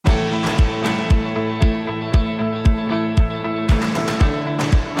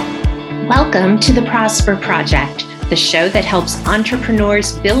Welcome to the Prosper Project, the show that helps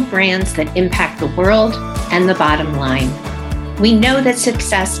entrepreneurs build brands that impact the world and the bottom line. We know that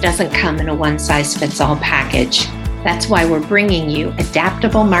success doesn't come in a one-size-fits-all package. That's why we're bringing you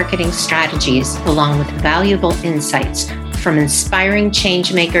adaptable marketing strategies along with valuable insights from inspiring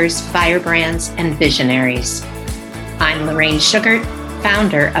changemakers, firebrands, and visionaries. I'm Lorraine Sugart,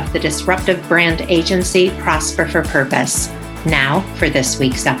 founder of the disruptive brand agency Prosper for Purpose. Now for this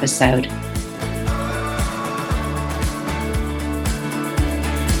week's episode.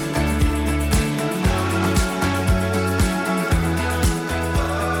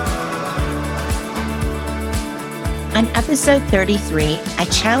 On episode 33, I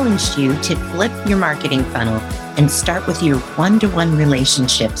challenged you to flip your marketing funnel and start with your one-to-one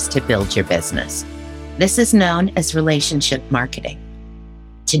relationships to build your business. This is known as relationship marketing.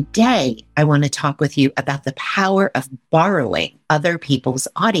 Today, I want to talk with you about the power of borrowing other people's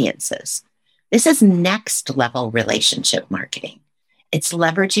audiences. This is next level relationship marketing. It's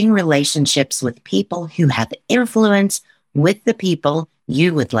leveraging relationships with people who have influence with the people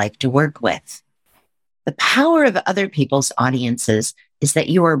you would like to work with. The power of other people's audiences is that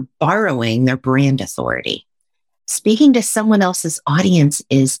you are borrowing their brand authority. Speaking to someone else's audience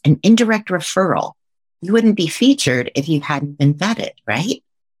is an indirect referral. You wouldn't be featured if you hadn't been vetted, right?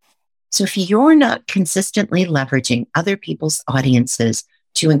 So if you're not consistently leveraging other people's audiences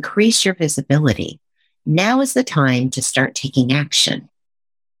to increase your visibility, now is the time to start taking action.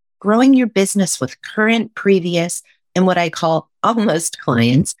 Growing your business with current, previous, and what I call almost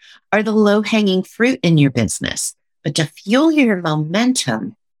clients are the low-hanging fruit in your business. But to fuel your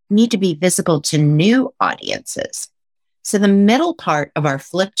momentum, you need to be visible to new audiences. So the middle part of our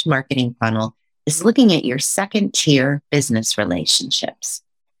flipped marketing funnel is looking at your second-tier business relationships.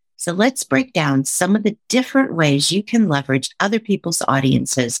 So let's break down some of the different ways you can leverage other people's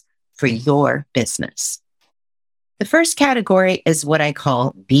audiences for your business. The first category is what I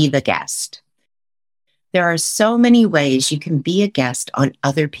call be the guest. There are so many ways you can be a guest on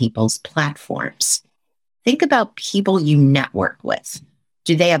other people's platforms. Think about people you network with.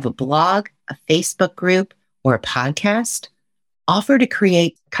 Do they have a blog, a Facebook group, or a podcast? Offer to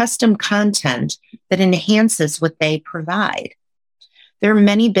create custom content that enhances what they provide. There are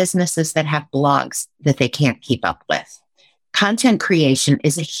many businesses that have blogs that they can't keep up with. Content creation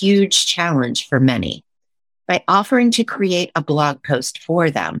is a huge challenge for many. By offering to create a blog post for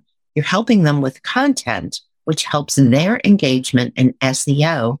them, you're helping them with content, which helps their engagement and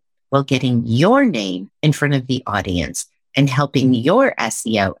SEO while getting your name in front of the audience and helping your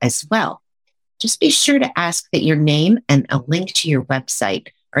SEO as well. Just be sure to ask that your name and a link to your website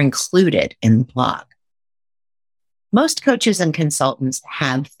are included in the blog. Most coaches and consultants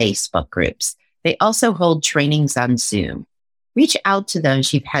have Facebook groups. They also hold trainings on Zoom. Reach out to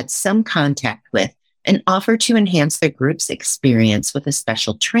those you've had some contact with and offer to enhance their group's experience with a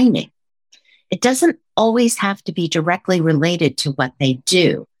special training. It doesn't always have to be directly related to what they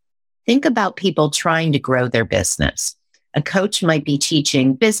do. Think about people trying to grow their business. A coach might be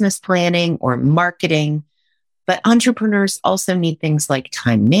teaching business planning or marketing, but entrepreneurs also need things like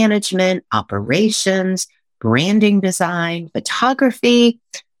time management, operations, branding design, photography,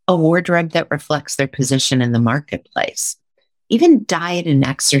 a wardrobe that reflects their position in the marketplace, even diet and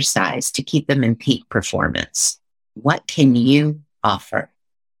exercise to keep them in peak performance. What can you offer?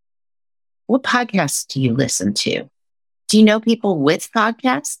 What podcasts do you listen to? Do you know people with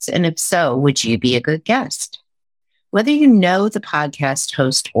podcasts? And if so, would you be a good guest? Whether you know the podcast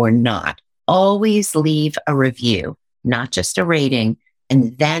host or not, always leave a review, not just a rating,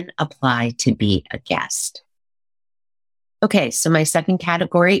 and then apply to be a guest. Okay, so my second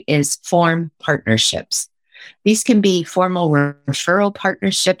category is form partnerships. These can be formal referral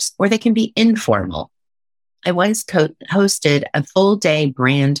partnerships or they can be informal. I once hosted a full-day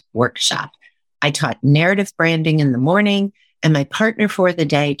brand workshop. I taught narrative branding in the morning, and my partner for the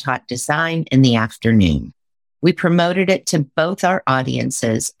day taught design in the afternoon. We promoted it to both our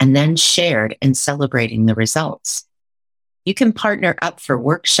audiences and then shared in celebrating the results. You can partner up for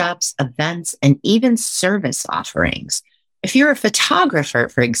workshops, events, and even service offerings. If you're a photographer,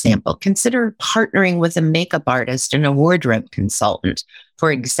 for example, consider partnering with a makeup artist and a wardrobe consultant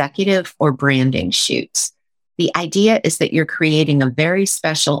for executive or branding shoots. The idea is that you're creating a very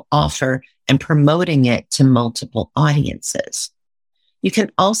special offer and promoting it to multiple audiences. You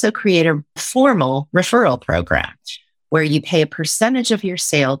can also create a formal referral program where you pay a percentage of your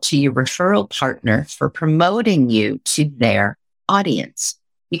sale to your referral partner for promoting you to their audience.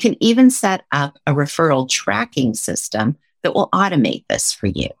 You can even set up a referral tracking system that will automate this for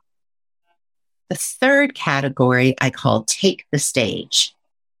you. The third category I call take the stage.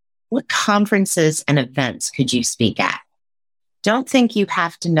 What conferences and events could you speak at? Don't think you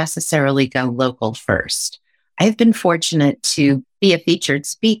have to necessarily go local first. I've been fortunate to be a featured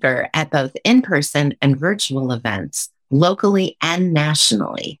speaker at both in-person and virtual events, locally and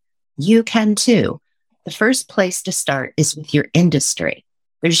nationally. You can too. The first place to start is with your industry.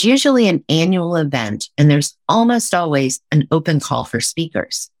 There's usually an annual event, and there's almost always an open call for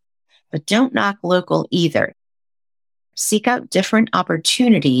speakers. But don't knock local either. Seek out different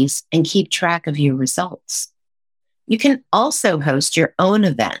opportunities and keep track of your results. You can also host your own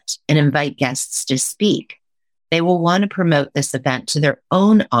event and invite guests to speak. They will want to promote this event to their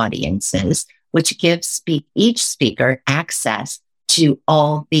own audiences, which gives each speaker access to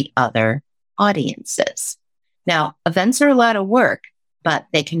all the other audiences. Now, events are a lot of work, but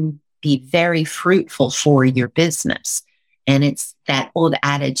they can be very fruitful for your business. And it's that old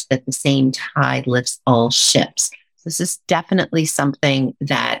adage that the same tide lifts all ships. This is definitely something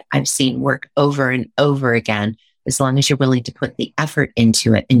that I've seen work over and over again, as long as you're willing to put the effort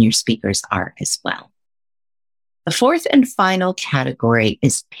into it, and your speakers are as well. The fourth and final category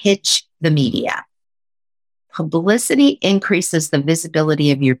is pitch the media. Publicity increases the visibility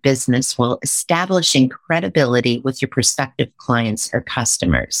of your business while establishing credibility with your prospective clients or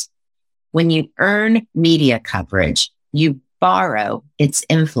customers. When you earn media coverage, you borrow its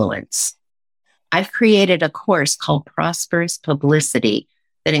influence. I've created a course called Prosperous Publicity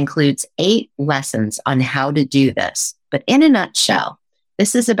that includes 8 lessons on how to do this. But in a nutshell,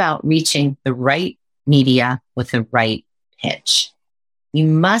 this is about reaching the right media with the right pitch. You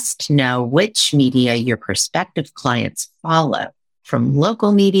must know which media your prospective clients follow, from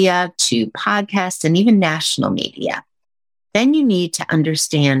local media to podcasts and even national media. Then you need to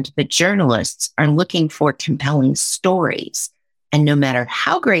understand that journalists are looking for compelling stories. And no matter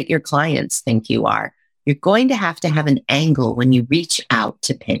how great your clients think you are, you're going to have an angle when you reach out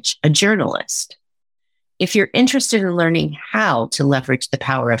to pitch a journalist. If you're interested in learning how to leverage the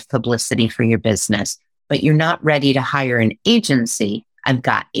power of publicity for your business, but you're not ready to hire an agency, I've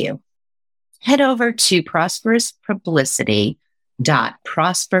got you. Head over to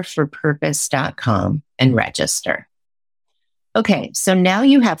prosperouspublicity.prosperforpurpose.com and register. Okay, so now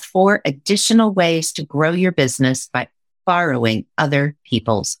you have 4 additional ways to grow your business by borrowing other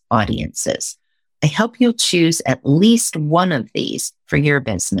people's audiences. I hope you'll choose at least one of these for your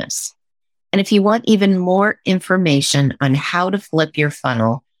business. And if you want even more information on how to flip your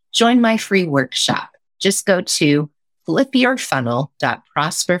funnel, join my free workshop. Just go to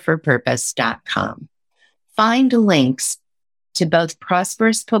flipyourfunnel.prosperforpurpose.com. Find links to both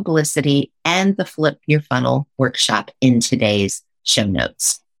Prosperous Publicity and the Flip Your Funnel workshop in today's show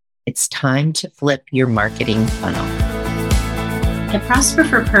notes. It's time to flip your marketing funnel. At Prosper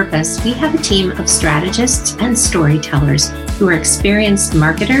for Purpose, we have a team of strategists and storytellers who are experienced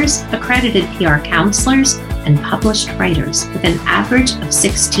marketers, accredited PR counselors, and published writers with an average of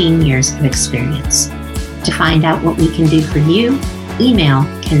 16 years of experience. To find out what we can do for you, email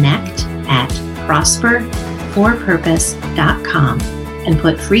connect@prosperforpurpose.com and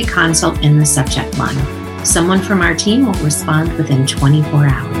put free consult in the subject line. Someone from our team will respond within 24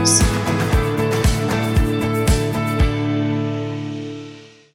 hours.